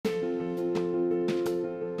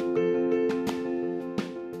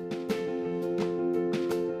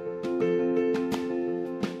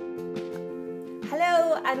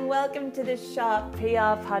and welcome to the Sharp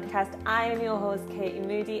PR podcast. I am your host, Katie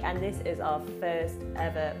Moody, and this is our first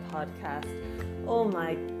ever podcast. Oh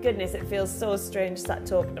my goodness, it feels so strange sat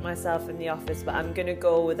talking to myself in the office, but I'm going to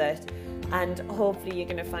go with it, and hopefully you're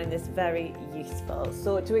going to find this very useful.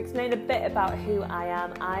 So to explain a bit about who I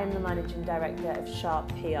am the Managing Director of Sharp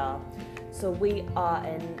PR. So we are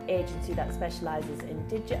an agency that specialises in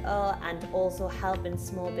digital and also helping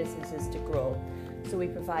small businesses to grow. So we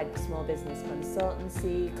provide small business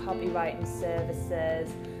consultancy, copywriting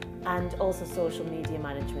services, and also social media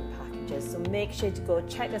management packages. So make sure to go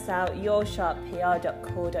check us out,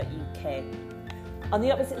 yoursharppr.co.uk. On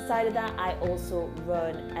the opposite side of that, I also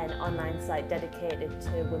run an online site dedicated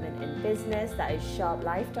to women in business. That is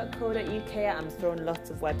sharplife.co.uk. I'm throwing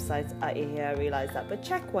lots of websites at you here, I realise that, but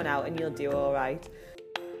check one out and you'll do all right.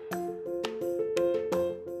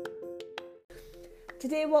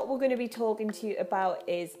 Today what we're going to be talking to you about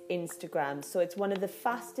is Instagram. So it's one of the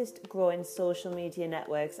fastest growing social media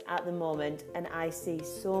networks at the moment, and I see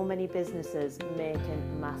so many businesses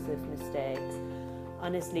making massive mistakes.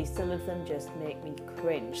 Honestly, some of them just make me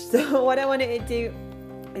cringe. So what I wanted to do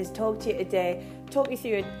is talk to you today, talk you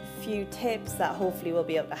through a few tips that hopefully will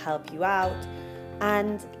be able to help you out.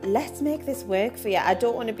 And let's make this work for you. I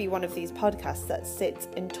don't want to be one of these podcasts that sits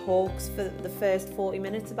and talks for the first 40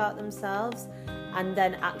 minutes about themselves and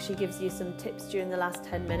then actually gives you some tips during the last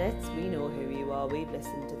 10 minutes. We know who you are, we've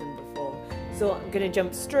listened to them before. So I'm going to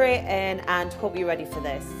jump straight in and hope you're ready for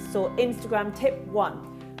this. So Instagram tip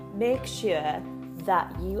 1, make sure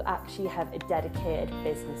that you actually have a dedicated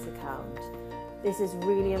business account. This is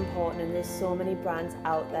really important, and there's so many brands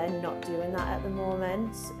out there not doing that at the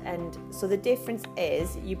moment. And so the difference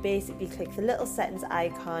is you basically click the little settings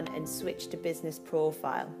icon and switch to business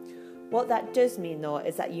profile. What that does mean though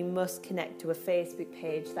is that you must connect to a Facebook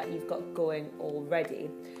page that you've got going already.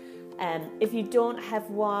 If you don't have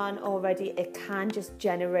one already, it can just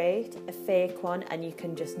generate a fake one and you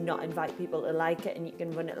can just not invite people to like it and you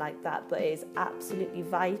can run it like that. But it is absolutely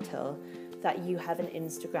vital that you have an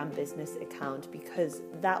Instagram business account, because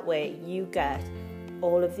that way you get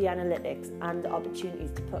all of the analytics and the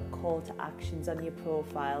opportunities to put call to actions on your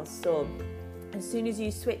profile. So as soon as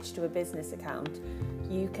you switch to a business account,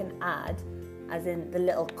 you can add, as in the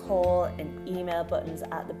little call and email buttons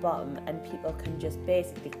at the bottom, and people can just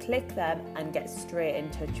basically click them and get straight in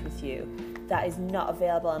touch with you. That is not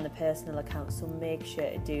available on the personal account, so make sure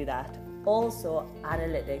to do that. Also,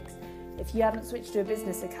 analytics. If you haven't switched to a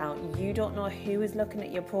business account, you don't know who is looking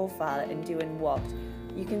at your profile and doing what.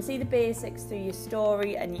 You can see the basics through your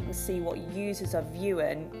story and you can see what users are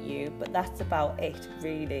viewing you, but that's about it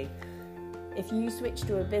really. If you switch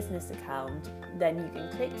to a business account, then you can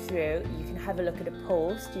click through, you can have a look at a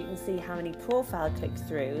post, you can see how many profile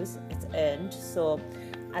click-throughs it's earned. So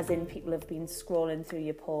as in people have been scrolling through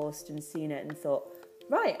your post and seen it and thought,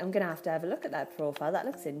 right, I'm going to have a look at that profile, that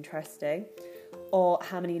looks interesting. Or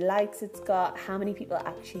how many likes it's got, how many people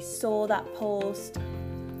actually saw that post.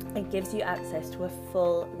 It gives you access to a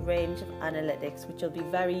full range of analytics, which will be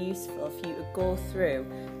very useful for you to go through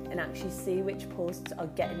and actually see which posts are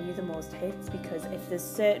getting you the most hits, because if there's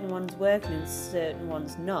certain ones working and certain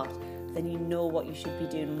ones not, then you know what you should be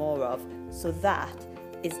doing more of. So that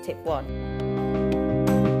is tip 1.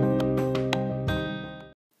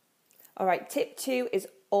 All right, tip 2 is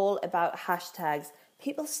all about hashtags.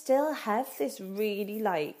 People still have this really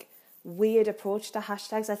weird approach to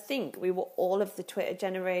hashtags. I think we were all of the Twitter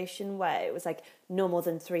generation where it was like no more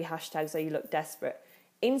than 3 hashtags or you look desperate.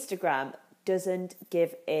 Instagram doesn't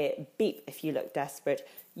give a beep if you look desperate.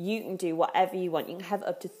 You can do whatever you want. You can have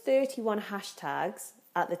up to 31 hashtags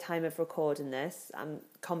at the time of recording this. I'm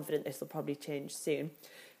confident this will probably change soon.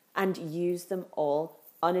 And use them all.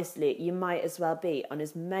 Honestly, you might as well be on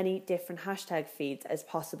as many different hashtag feeds as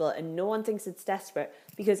possible, and no one thinks it's desperate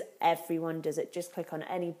because everyone does it. Just click on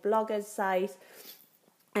any blogger's site,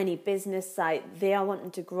 any business site. They are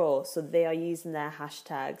wanting to grow, so they are using their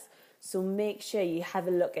hashtags. So make sure you have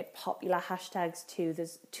a look at popular hashtags too.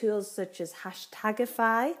 There's tools such as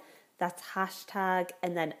Hashtagify, that's hashtag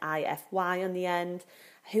and then IFY on the end,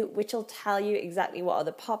 which will tell you exactly what are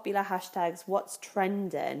the popular hashtags, what's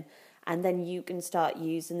trending, and then you can start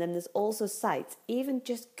using them. There's also sites, even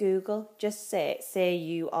just Google, just say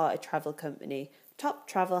you are a travel company, top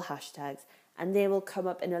travel hashtags, and they will come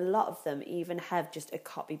up, and a lot of them even have just a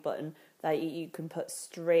copy button that you can put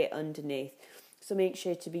straight underneath. So make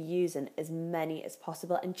sure to be using as many as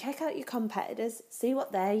possible and check out your competitors, see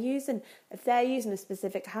what they're using. If they're using a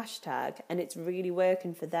specific hashtag and it's really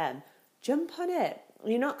working for them, jump on it.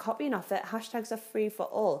 You're not copying off it. Hashtags are free for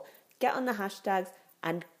all. Get on the hashtags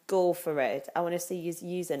and go for it. I want to see you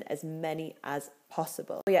using as many as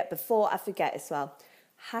possible. Oh yeah, before I forget as well,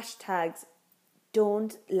 hashtags,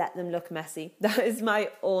 don't let them look messy. That is my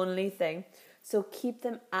only thing. So keep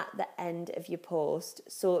them at the end of your post.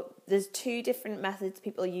 So there's 2 different methods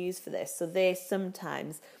people use for this. So they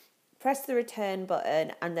sometimes press the return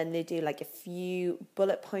button and then they do like a few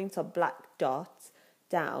bullet points or black dots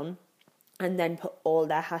down and then put all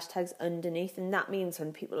their hashtags underneath. And that means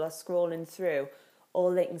when people are scrolling through,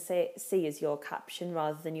 all they can see is your caption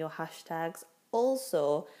rather than your hashtags.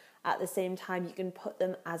 Also, at the same time, you can put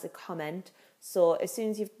them as a comment. So as soon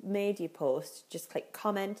as you've made your post, just click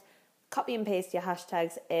comment, copy and paste your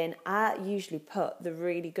hashtags in. I usually put the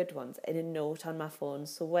really good ones in a note on my phone.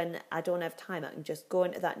 So when I don't have time, I can just go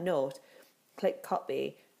into that note, click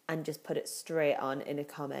copy, and just put it straight on in a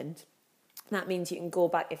comment. That means you can go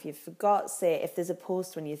back if you forgot, say if there's a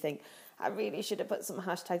post when you think, I really should have put some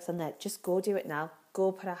hashtags on there, just go do it now.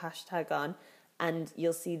 Go put a hashtag on and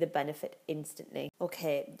you'll see the benefit instantly.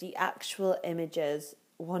 Okay, the actual images,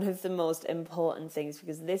 one of the most important things,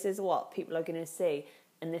 because this is what people are going to see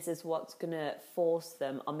and this is what's going to force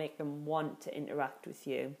them or make them want to interact with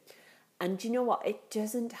you. And do you know what? It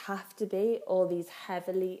doesn't have to be all these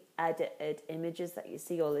heavily edited images that you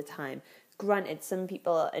see all the time. Granted, some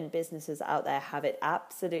people and businesses out there have it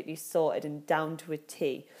absolutely sorted and down to a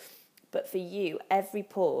T. But for you, every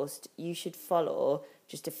post, you should follow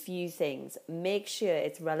just a few things. Make sure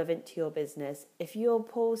it's relevant to your business. If you're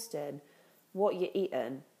posting what you're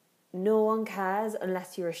eating, no one cares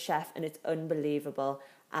unless you're a chef and it's unbelievable.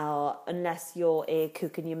 Or unless you're a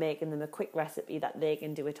cook and you're making them a quick recipe that they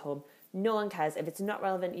can do at home. No one cares. If it's not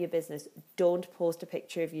relevant to your business, don't post a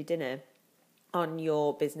picture of your dinner on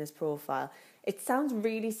your business profile. It sounds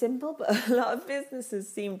really simple, but a lot of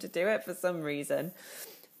businesses seem to do it for some reason.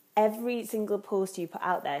 Every single post you put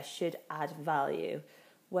out there should add value,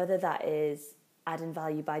 whether that is adding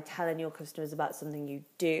value by telling your customers about something you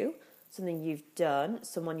do, something you've done,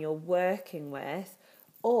 someone you're working with,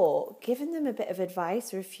 or giving them a bit of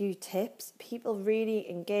advice or a few tips. People really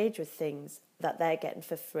engage with things that they're getting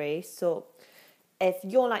for free. So if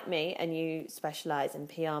you're like me and you specialise in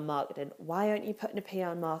PR marketing, why aren't you putting a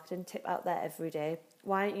PR marketing tip out there every day?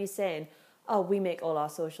 Why aren't you saying, oh, we make all our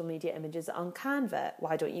social media images on Canva.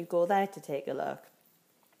 Why don't you go there to take a look?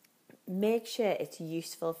 Make sure it's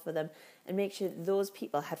useful for them and make sure those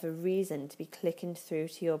people have a reason to be clicking through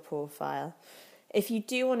to your profile. If you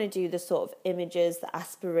do want to do the sort of images, the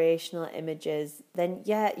aspirational images, then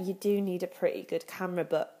yeah, you do need a pretty good camera,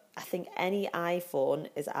 but I think any iPhone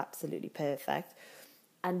is absolutely perfect.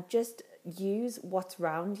 And just use what's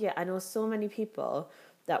around you. I know so many people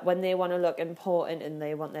that when they want to look important and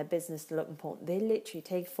they want their business to look important, they literally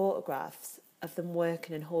take photographs of them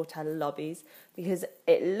working in hotel lobbies because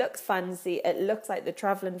it looks fancy, it looks like they're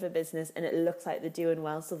travelling for business, and it looks like they're doing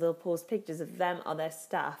well. So they'll post pictures of them or their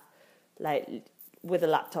staff like with a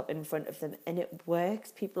laptop in front of them, and it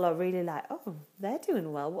works. People are really like, oh, they're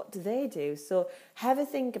doing well, what do they do? So have a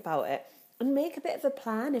think about it and make a bit of a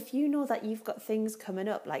plan. If you know that you've got things coming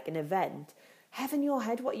up like an event, have in your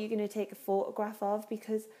head what you're going to take a photograph of,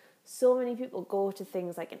 because so many people go to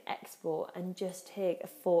things like an expo and just take a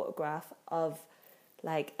photograph of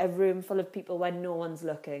like a room full of people when no one's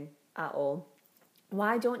looking at all.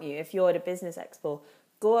 Why don't you, if you're at a business expo,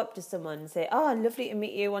 go up to someone and say, oh, lovely to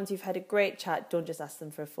meet you. Once you've had a great chat, don't just ask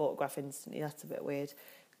them for a photograph instantly. That's a bit weird.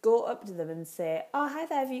 Go up to them and say, oh, hi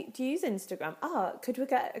there, do you use Instagram? Oh, could we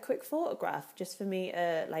get a quick photograph just for me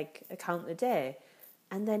like account the day?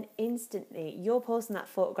 And then instantly you're posting that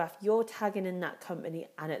photograph, you're tagging in that company,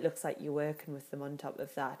 and it looks like you're working with them on top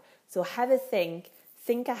of that. So have a think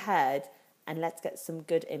ahead, and let's get some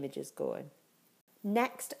good images going.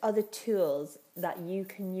 Next are the tools that you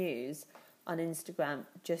can use on Instagram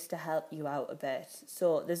just to help you out a bit.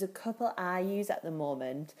 So there's a couple I use at the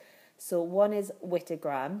moment. So one is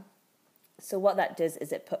Witagram. So what that does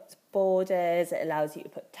is it puts borders, it allows you to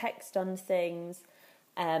put text on things.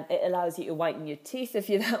 It allows you to whiten your teeth if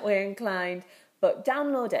you're that way inclined. But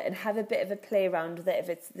download it and have a bit of a play around with it.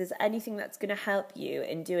 If there's anything that's going to help you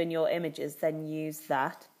in doing your images, then use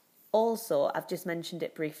that. Also, I've just mentioned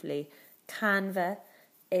it briefly, Canva.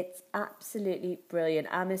 It's absolutely brilliant.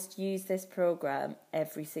 I must use this program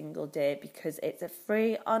every single day because it's a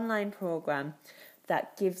free online program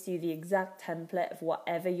that gives you the exact template of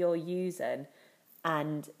whatever you're using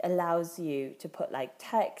and allows you to put like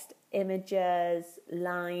text, images,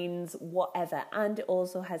 lines, whatever, and it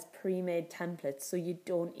also has pre-made templates so you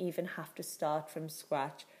don't even have to start from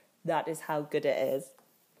scratch. That is how good it is.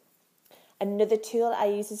 Another tool I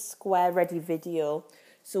use is Square Ready Video.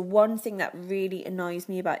 So one thing that really annoys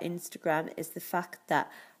me about Instagram is the fact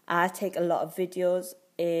that I take a lot of videos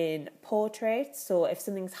in portraits. So if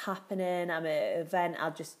something's happening, I'm at an event,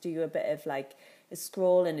 I'll just do a bit of like a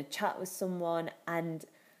scroll and a chat with someone. And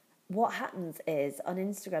what happens is on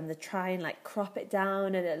Instagram, they try and like crop it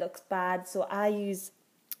down and it looks bad. So I use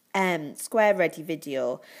Square Ready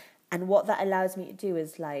Video, and what that allows me to do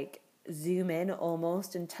is like zoom in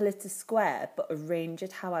almost until it's a square, but arrange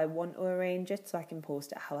it how I want to arrange it, so I can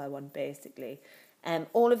post it how I want basically.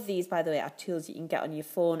 All of these, by the way, are tools you can get on your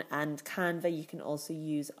phone, and Canva you can also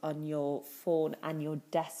use on your phone and your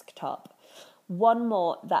desktop. One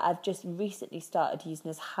more that I've just recently started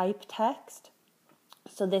using is Hypertext.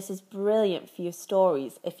 So this is brilliant for your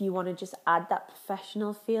stories if you want to just add that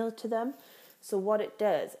professional feel to them. So what it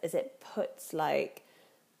does is it puts like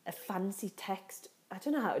a fancy text, I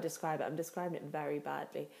don't know how to describe it, I'm describing it very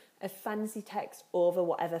badly, a fancy text over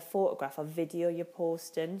whatever photograph or video you're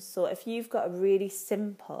posting. So if you've got a really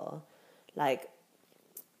simple like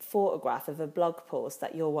photograph of a blog post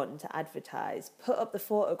that you're wanting to advertise, put up the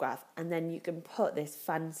photograph and then you can put this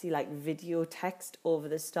fancy like video text over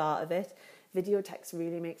the start of it. Video text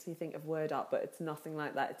really makes me think of word art, but it's nothing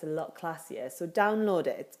like that. It's a lot classier. So download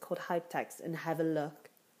it. It's called Hypertext and have a look.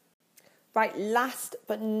 Right, last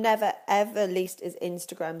but never ever least is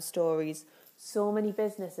Instagram stories. So many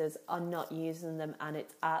businesses are not using them, and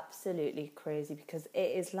it's absolutely crazy because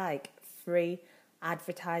it is like free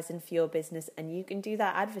advertising for your business, and you can do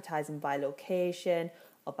that advertising by location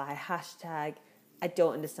or by hashtag. I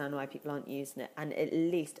don't understand why people aren't using it, and at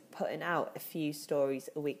least putting out a few stories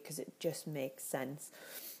a week because it just makes sense.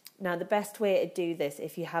 Now, the best way to do this,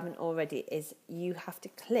 if you haven't already, is you have to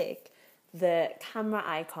click the camera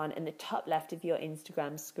icon in the top left of your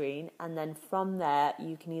Instagram screen, and then from there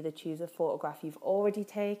you can either choose a photograph you've already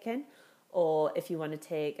taken, or if you want to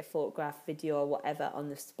take a photograph, video or whatever on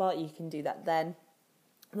the spot, you can do that then.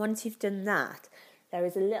 Once you've done that, there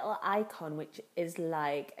is a little icon which is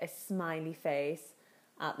like a smiley face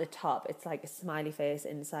at the top. It's like a smiley face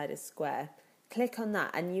inside a square. Click on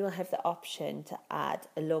that and you will have the option to add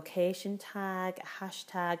a location tag, a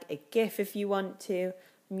hashtag, a GIF if you want to,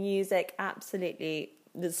 music, absolutely.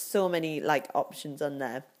 There's so many like options on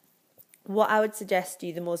there. What I would suggest to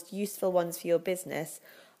you, the most useful ones for your business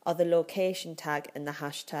are the location tag and the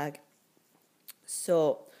hashtag.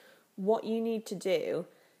 So what you need to do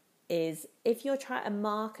is if you're trying to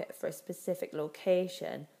market for a specific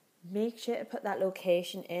location, make sure to put that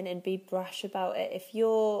location in and be brash about it. If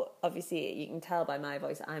you're, obviously you can tell by my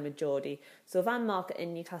voice, I'm a Geordie. So if I'm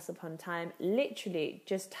marketing Newcastle upon Tyne, literally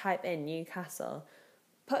just type in Newcastle,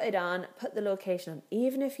 put it on, put the location on.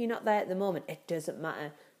 Even if you're not there at the moment, it doesn't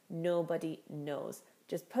matter. Nobody knows.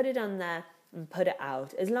 Just put it on there and put it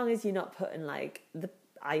out. As long as you're not putting like the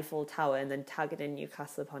Eiffel Tower and then tag it in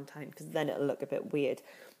Newcastle upon Tyne, because then it'll look a bit weird.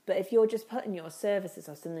 But if you're just putting your services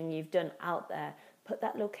or something you've done out there, put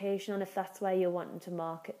that location on if that's where you're wanting to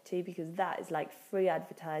market to, because that is like free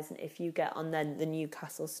advertising if you get on then the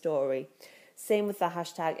Newcastle story. Same with the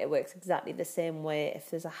hashtag, it works exactly the same way. If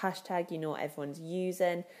there's a hashtag you know everyone's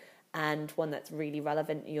using and one that's really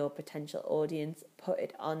relevant to your potential audience, put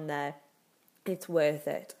it on there. It's worth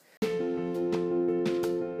it.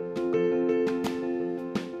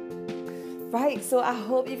 Right, so I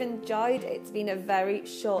hope you've enjoyed. It's been a very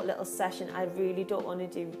short little session. I really don't want to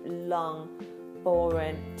do long,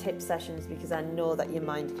 boring tip sessions because I know that your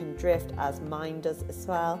mind can drift, as mine does as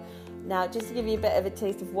well. Now, just to give you a bit of a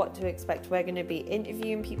taste of what to expect, we're going to be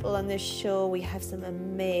interviewing people on this show. We have some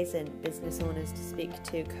amazing business owners to speak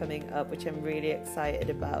to coming up, which I'm really excited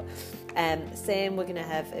about. Same, we're going to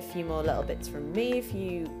have a few more little bits from me if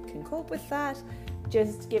you can cope with that.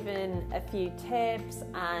 Just giving a few tips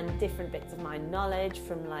and different bits of my knowledge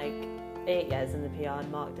from like 8 years in the PR and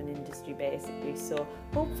marketing industry basically. So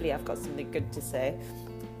hopefully I've got something good to say.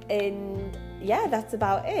 And yeah, that's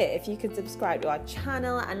about it. If you could subscribe to our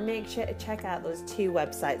channel and make sure to check out those 2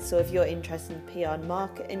 websites. So if you're interested in PR and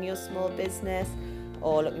marketing your small business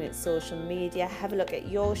or looking at social media, have a look at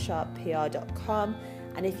yoursharppr.com.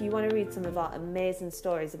 And if you want to read some of our amazing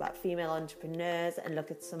stories about female entrepreneurs and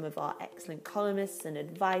look at some of our excellent columnists and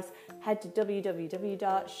advice, head to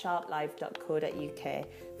www.sharplife.co.uk.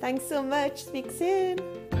 Thanks so much. Speak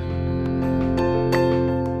soon.